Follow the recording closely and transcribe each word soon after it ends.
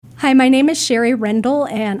Hi, my name is Sherry Rendell,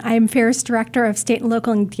 and I am Ferris Director of State and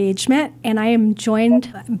Local Engagement, and I am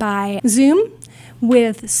joined by Zoom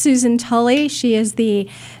with Susan Tully. She is the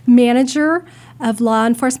Manager of Law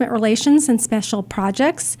Enforcement Relations and Special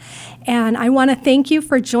Projects. And I want to thank you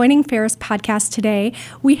for joining Ferris Podcast today.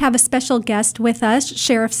 We have a special guest with us,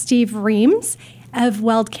 Sheriff Steve Reams of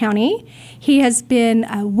Weld County. He has been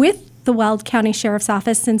with the Weld County Sheriff's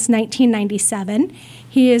Office since 1997.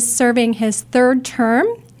 He is serving his third term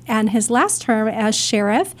and his last term as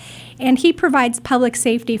sheriff, and he provides public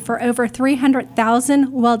safety for over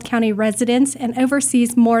 300,000 Weld County residents and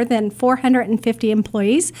oversees more than 450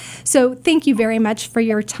 employees. So thank you very much for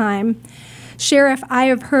your time. Sheriff, I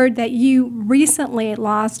have heard that you recently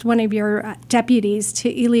lost one of your deputies to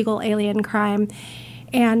illegal alien crime.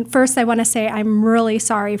 And first, I want to say I'm really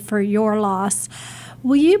sorry for your loss.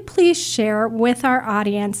 Will you please share with our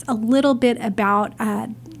audience a little bit about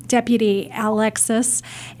Deputy Alexis,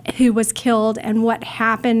 who was killed, and what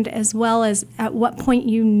happened, as well as at what point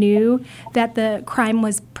you knew that the crime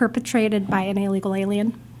was perpetrated by an illegal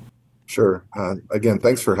alien? Sure. Again,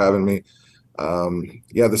 thanks for having me.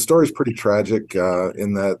 The story's pretty tragic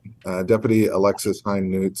in that Deputy Alexis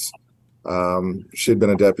Hein-Newts, she'd been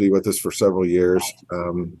a deputy with us for several years.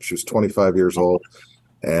 She was 25 years old,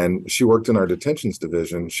 and she worked in our detentions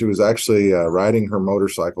division. She was actually riding her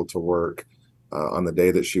motorcycle to work on the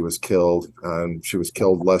day that she was killed. She was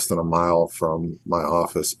killed less than a mile from my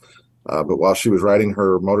office. But while she was riding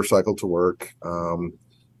her motorcycle to work,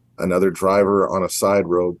 another driver on a side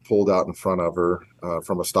road pulled out in front of her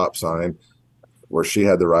from a stop sign where she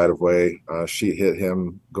had the right of way. She hit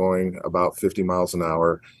him going about 50 miles an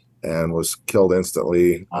hour and was killed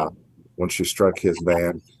instantly when she struck his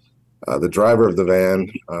van. The driver of the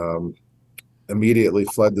van immediately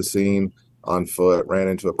fled the scene on foot, ran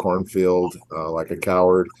into a cornfield like a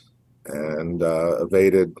coward, and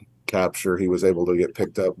evaded capture. He was able to get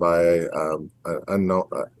picked up by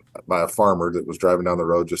by a farmer that was driving down the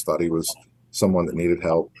road, just thought he was someone that needed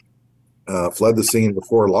help. Fled the scene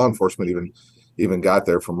before law enforcement even got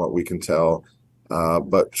there, from what we can tell.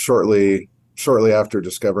 But shortly after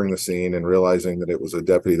discovering the scene and realizing that it was a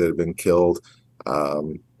deputy that had been killed,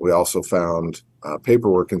 we also found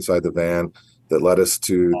paperwork inside the van that led us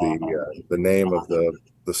to the name of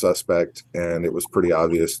the suspect, and it was pretty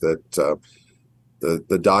obvious that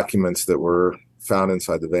the documents that were found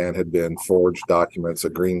inside the van had been forged documents, a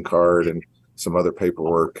green card, and some other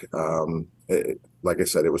paperwork. Like I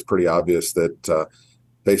said, it was pretty obvious that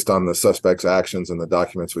based on the suspect's actions and the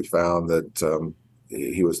documents we found, that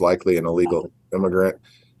he was likely an illegal immigrant.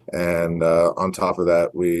 And on top of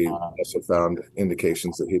that, we also found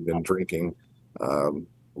indications that he'd been drinking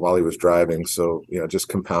while he was driving. So, just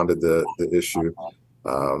compounded the issue.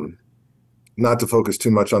 Not to focus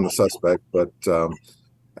too much on the suspect, but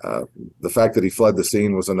the fact that he fled the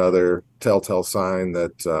scene was another telltale sign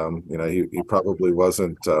that, he probably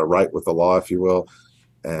wasn't right with the law, if you will.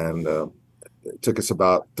 And it took us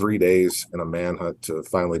about 3 days in a manhunt to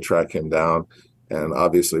finally track him down. And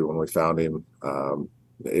obviously, when we found him,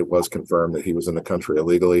 it was confirmed that he was in the country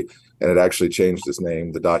illegally, and it actually changed his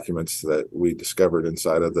name. The documents that we discovered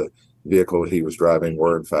inside of the vehicle he was driving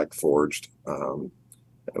were in fact forged. So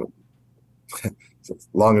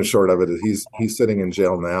long and short of it is he's sitting in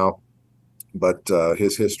jail now, but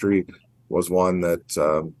his history was one that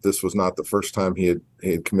this was not the first time he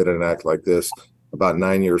had committed an act like this. About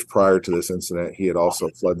 9 years prior to this incident, he had also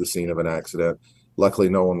fled the scene of an accident. Luckily,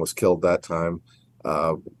 no one was killed that time.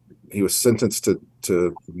 He was sentenced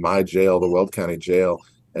to my jail, the Weld County Jail,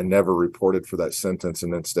 and never reported for that sentence,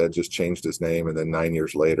 and instead just changed his name, and then 9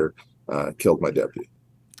 years later killed my deputy.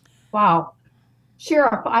 Wow.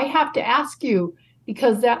 Sheriff, I have to ask you,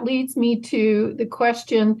 because that leads me to the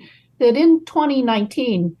question that in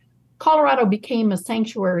 2019, Colorado became a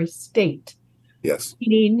sanctuary state. Yes.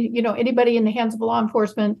 Meaning, anybody in the hands of law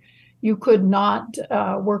enforcement, you could not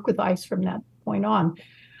work with ICE from that point on.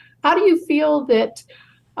 How do you feel that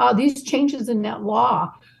these changes in that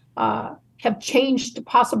law have changed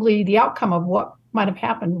possibly the outcome of what might have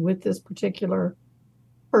happened with this particular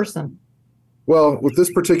person? Well, with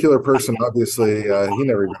this particular person, obviously, he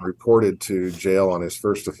never even reported to jail on his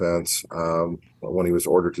first offense when he was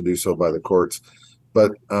ordered to do so by the courts.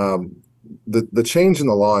 But the change in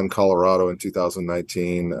the law in Colorado in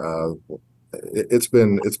 2019, it's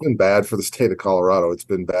been bad for the state of Colorado. It's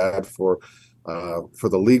been bad for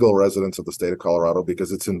the legal residents of the state of Colorado,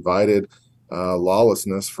 because it's invited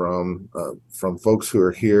lawlessness from folks who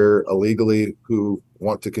are here illegally, who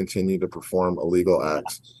want to continue to perform illegal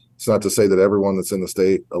acts. It's not to say that everyone that's in the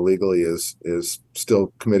state illegally is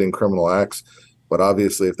still committing criminal acts, But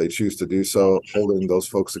obviously, if they choose to do so, holding those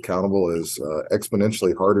folks accountable is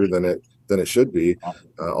exponentially harder than it should be,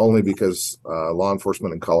 only because law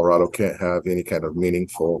enforcement in Colorado can't have any kind of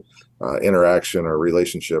meaningful interaction or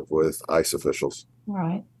relationship with ICE officials. All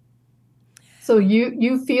right. So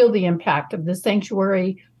you feel the impact of the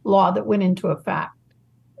sanctuary law that went into effect?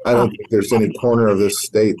 I don't think there's any corner of this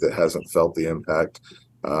state that hasn't felt the impact.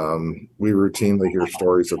 We routinely hear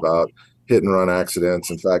stories about hit and run accidents.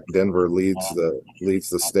 In fact, Denver leads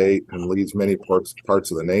the state and leads many parts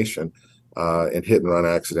of the nation in hit and run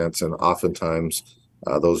accidents, and oftentimes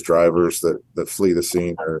those drivers that flee the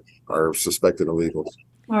scene are suspected illegals.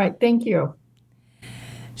 All right, thank you.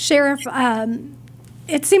 Sheriff,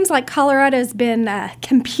 it seems like Colorado's been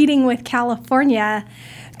competing with California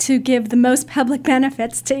to give the most public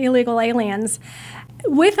benefits to illegal aliens.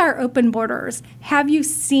 With our open borders, have you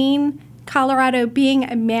seen Colorado being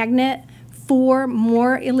a magnet for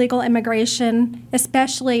more illegal immigration,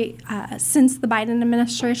 especially since the Biden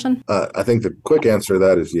administration? I think the quick answer to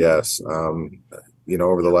that is yes.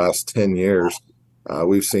 Over the last 10 years,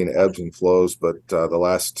 we've seen ebbs and flows, but the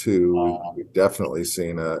last two, we've definitely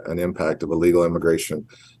seen an impact of illegal immigration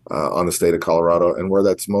on the state of Colorado. And where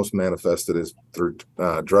that's most manifested is through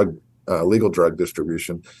legal drug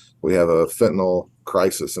distribution. We have a fentanyl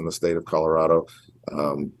crisis in the state of Colorado.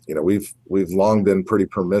 We've long been pretty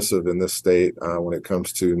permissive in this state when it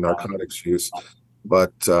comes to narcotics use,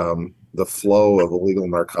 but the flow of illegal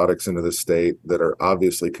narcotics into the state that are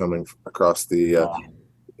obviously coming across the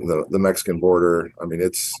Mexican border, I mean,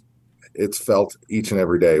 it's felt each and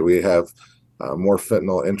every day. We have more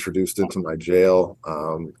fentanyl introduced into my jail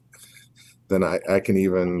than I can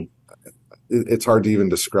even. It's hard to even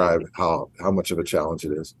describe how much of a challenge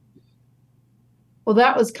it is. Well,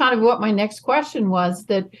 that was kind of what my next question was,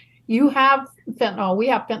 that you have fentanyl, we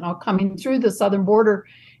have fentanyl coming through the southern border,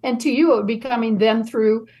 and to you it would be coming then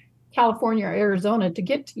through California or Arizona to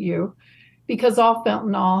get to you, because all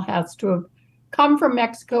fentanyl has to have come from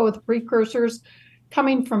Mexico with precursors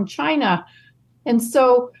coming from China. And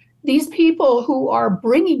so these people who are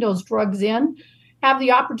bringing those drugs in have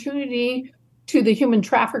the opportunity to the human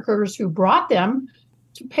traffickers who brought them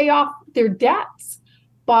to pay off their debts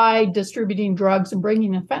by distributing drugs and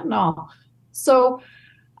bringing in fentanyl. So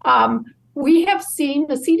we have seen,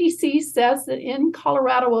 the CDC says that in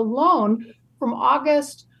Colorado alone, from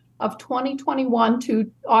August of 2021 to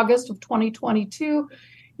August of 2022,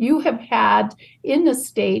 you have had in the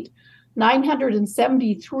state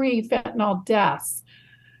 973 fentanyl deaths.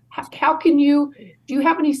 Do you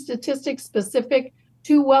have any statistics specific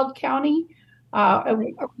to Weld County?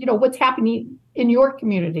 What's happening in your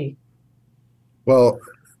community? Well,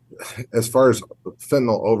 as far as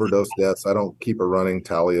fentanyl overdose deaths, I don't keep a running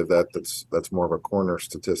tally of that. That's more of a coroner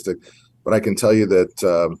statistic. But I can tell you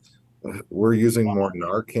that we're using more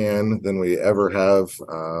Narcan than we ever have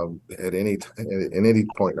at any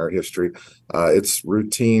point in our history. It's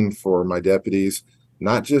routine for my deputies,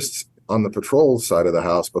 not just on the patrol side of the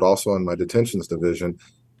house, but also in my detentions division,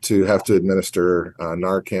 to have to administer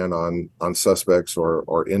Narcan on suspects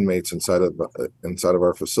or inmates inside of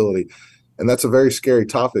our facility. And that's a very scary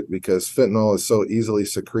topic because fentanyl is so easily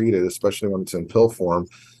secreted, especially when it's in pill form,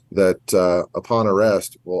 that upon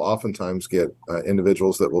arrest, we'll oftentimes get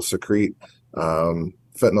individuals that will secrete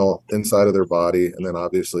fentanyl inside of their body and then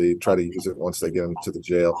obviously try to use it once they get into the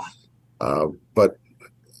jail. But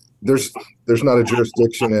there's not a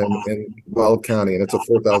jurisdiction in Weld County, and it's a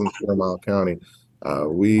 4,000 square mile county.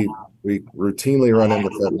 We routinely run into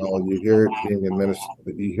fentanyl. You hear it being administered.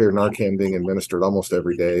 You hear Narcan being administered almost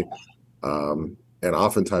every day, and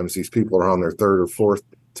oftentimes these people are on their third or fourth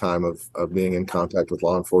time of being in contact with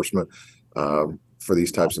law enforcement for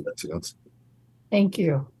these types of incidents. Thank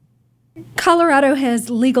you. Colorado has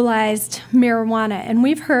legalized marijuana, and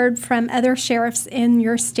we've heard from other sheriffs in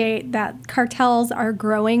your state that cartels are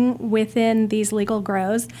growing within these legal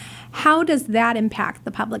grows. How does that impact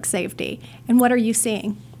the public safety, and what are you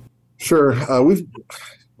seeing? Sure.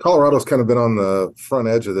 Colorado's kind of been on the front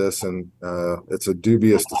edge of this, and it's a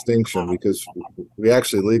dubious distinction because we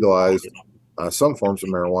actually legalized some forms of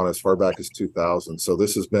marijuana as far back as 2000. So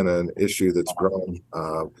this has been an issue that's grown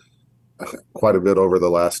quite a bit over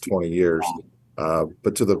the last 20 years.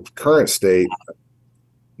 But to the current state,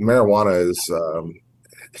 marijuana is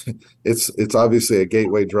it's obviously a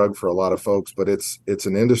gateway drug for a lot of folks, but it's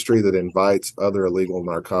an industry that invites other illegal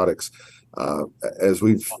narcotics.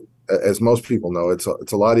 As most people know, it's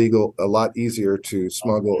a lot easier to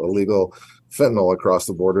smuggle illegal fentanyl across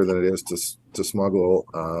the border than it is to smuggle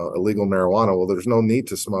illegal marijuana. Well, there's no need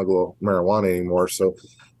to smuggle marijuana anymore. So.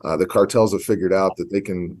 The cartels have figured out that they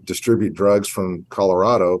can distribute drugs from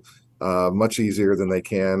Colorado, and then much easier than they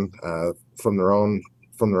can from their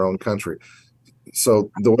own country.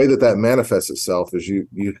 So the way that manifests itself is you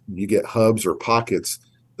get hubs or pockets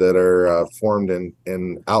that are formed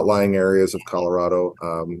in outlying areas of Colorado.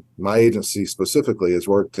 My agency specifically has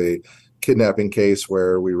worked a kidnapping case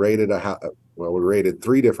where we raided we raided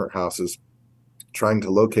 3 different houses trying to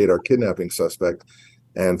locate our kidnapping suspect,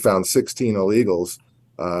 and found 16 illegals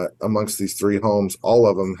amongst these 3 homes. All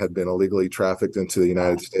of them had been illegally trafficked into the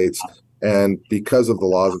United States. And because of the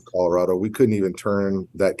laws of Colorado, we couldn't even turn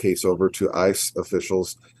that case over to ICE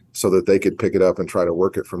officials so that they could pick it up and try to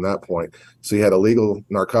work it from that point. So you had illegal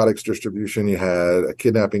narcotics distribution, you had a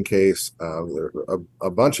kidnapping case,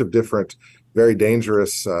 a bunch of different, very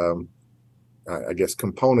dangerous, I guess,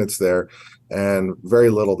 components there, and very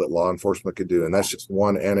little that law enforcement could do. And that's just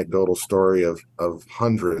one anecdotal story of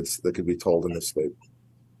hundreds that could be told in this state.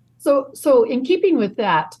 So in keeping with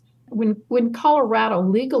that, when Colorado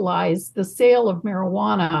legalized the sale of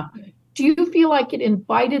marijuana, do you feel like it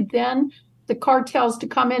invited then the cartels to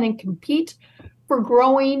come in and compete for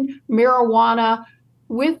growing marijuana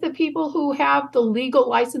with the people who have the legal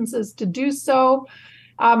licenses to do so?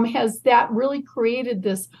 Has that really created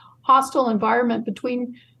this hostile environment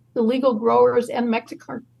between the legal growers and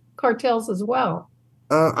Mexican cartels as well?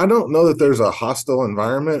 I don't know that there's a hostile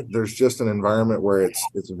environment. There's just an environment where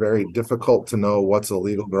it's very difficult to know what's a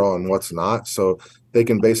legal grow and what's not. So they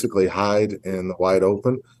can basically hide in the wide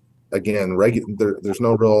open. Again, there's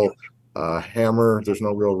no real hammer. There's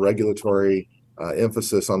no real regulatory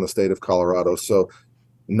emphasis on the state of Colorado. So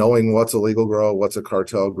knowing what's a legal grow, what's a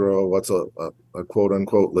cartel grow, what's a quote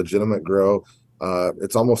unquote legitimate grow,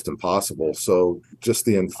 it's almost impossible. So just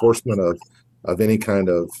the enforcement of any kind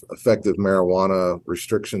of effective marijuana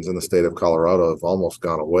restrictions in the state of Colorado have almost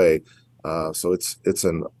gone away. So it's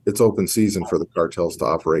open season for the cartels to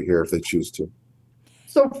operate here if they choose to.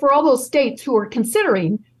 So for all those states who are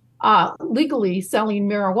considering legally selling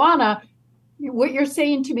marijuana, what you're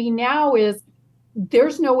saying to me now is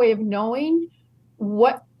there's no way of knowing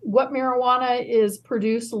what marijuana is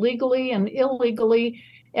produced legally and illegally,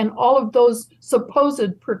 and all of those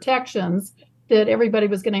supposed protections that everybody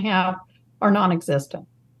was going to have are non-existent.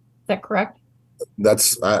 Is that correct?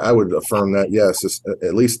 I would affirm that, yes, it's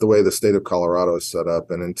at least the way the state of Colorado is set up.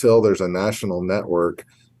 And until there's a national network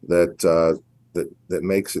that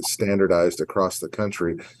makes it standardized across the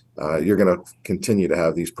country, you're going to continue to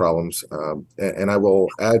have these problems. And I will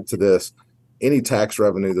add to this, any tax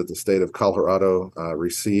revenue that the state of Colorado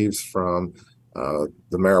receives from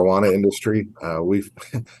the marijuana industry,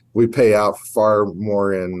 we pay out far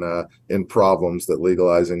more in problems that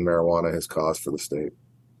legalizing marijuana has caused for the state.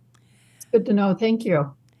 Good to know. Thank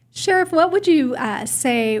you. Sheriff, what would you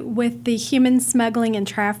say with the human smuggling and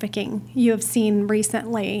trafficking you have seen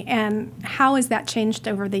recently, and how has that changed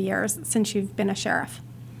over the years since you've been a sheriff?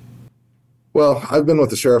 Well, I've been with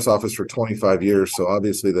the sheriff's office for 25 years, so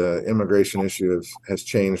obviously the immigration issue has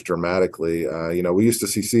changed dramatically. We used to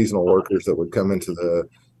see seasonal workers that would come into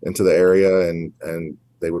the area and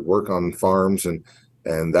they would work on farms, and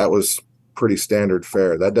that was pretty standard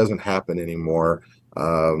fare. That doesn't happen anymore.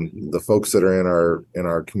 The folks that are in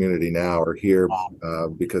our community now are here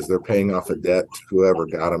because they're paying off a debt to whoever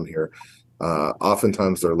got them here.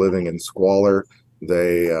 Oftentimes they're living in squalor.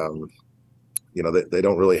 They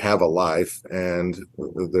don't really have a life, and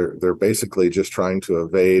they're basically just trying to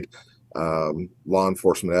evade law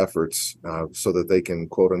enforcement efforts so that they can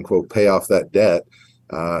quote unquote pay off that debt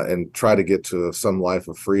and try to get to some life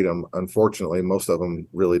of freedom. Unfortunately, most of them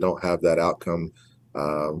really don't have that outcome.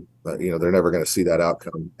 They're never going to see that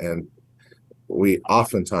outcome, and we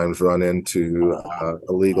oftentimes run into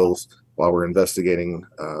illegals while we're investigating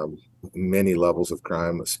many levels of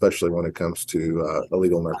crime, especially when it comes to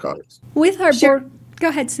illegal narcotics. With our board, go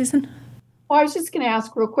ahead, Susan. Well, I was just going to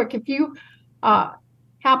ask real quick, if you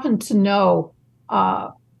happen to know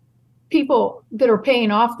people that are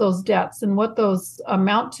paying off those debts and what those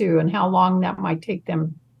amount to and how long that might take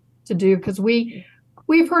them to do, because we've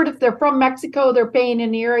heard if they're from Mexico, they're paying in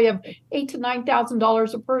the area of $8,000 to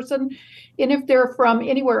 $9,000 a person, and if they're from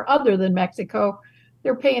anywhere other than Mexico,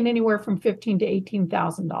 they're paying anywhere from $15,000 to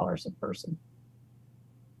 $18,000 a person.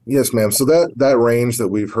 Yes, ma'am. So that range that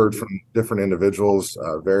we've heard from different individuals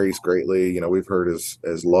varies greatly. We've heard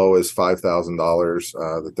as low as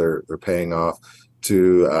 $5,000 that they're paying off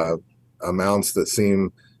to amounts that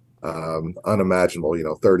seem unimaginable.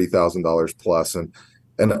 $30,000 plus, and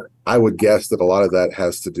I would guess that a lot of that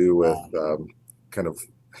has to do with kind of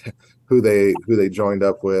who they joined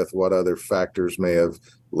up with, what other factors may have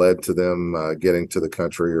led to them getting to the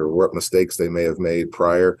country, or what mistakes they may have made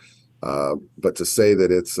prior. But to say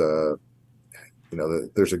that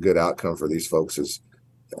that there's a good outcome for these folks is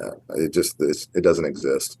it doesn't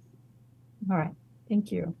exist. All right.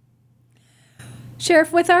 Thank you.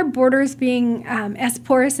 Sheriff, with our borders being as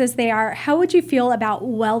porous as they are, how would you feel about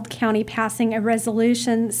Weld County passing a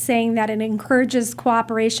resolution saying that it encourages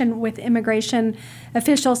cooperation with immigration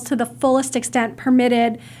officials to the fullest extent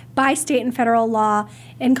permitted by state and federal law,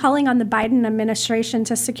 and calling on the Biden administration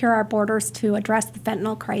to secure our borders to address the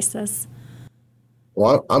fentanyl crisis?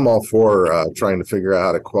 Well, I'm all for trying to figure out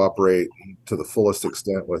how to cooperate to the fullest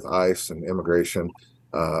extent with ICE and immigration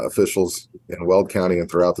officials in Weld County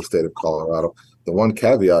and throughout the state of Colorado. The one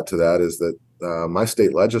caveat to that is that my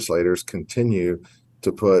state legislators continue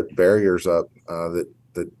to put barriers up that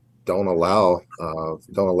don't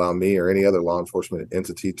allow me or any other law enforcement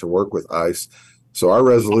entity to work with ICE. So our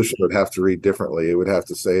resolution would have to read differently. It would have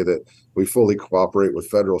to say that we fully cooperate with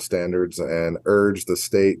federal standards and urge the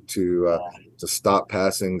state to stop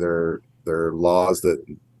passing their laws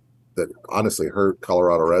that honestly hurt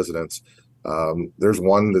Colorado residents. There's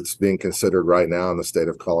one that's being considered right now in the state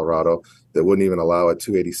of Colorado that wouldn't even allow a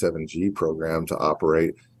 287G program to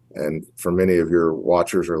operate. And for many of your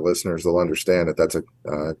watchers or listeners, they'll understand that that's a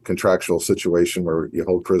contractual situation where you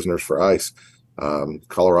hold prisoners for ICE.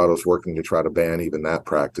 Colorado's working to try to ban even that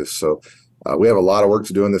practice. So we have a lot of work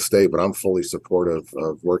to do in this state, but I'm fully supportive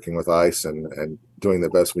of working with ICE and doing the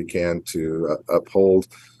best we can to uphold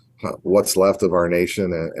what's left of our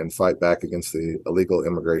nation and fight back against the illegal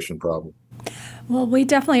immigration problem. Well, we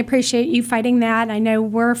definitely appreciate you fighting that. I know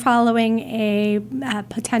we're following a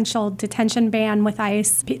potential detention ban with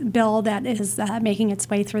ICE bill that is making its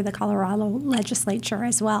way through the Colorado legislature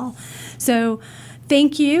as well. So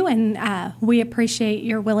thank you, and we appreciate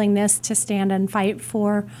your willingness to stand and fight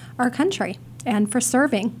for our country and for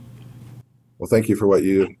serving. Well, thank you for what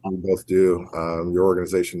you both do. Your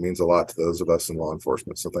organization means a lot to those of us in law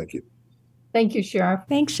enforcement, so thank you. Thank you, Sheriff.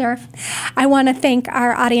 Thanks, Sheriff. I want to thank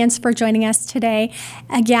our audience for joining us today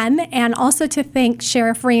again, and also to thank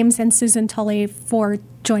Sheriff Reams and Susan Tully for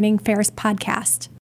joining FAIR's podcast.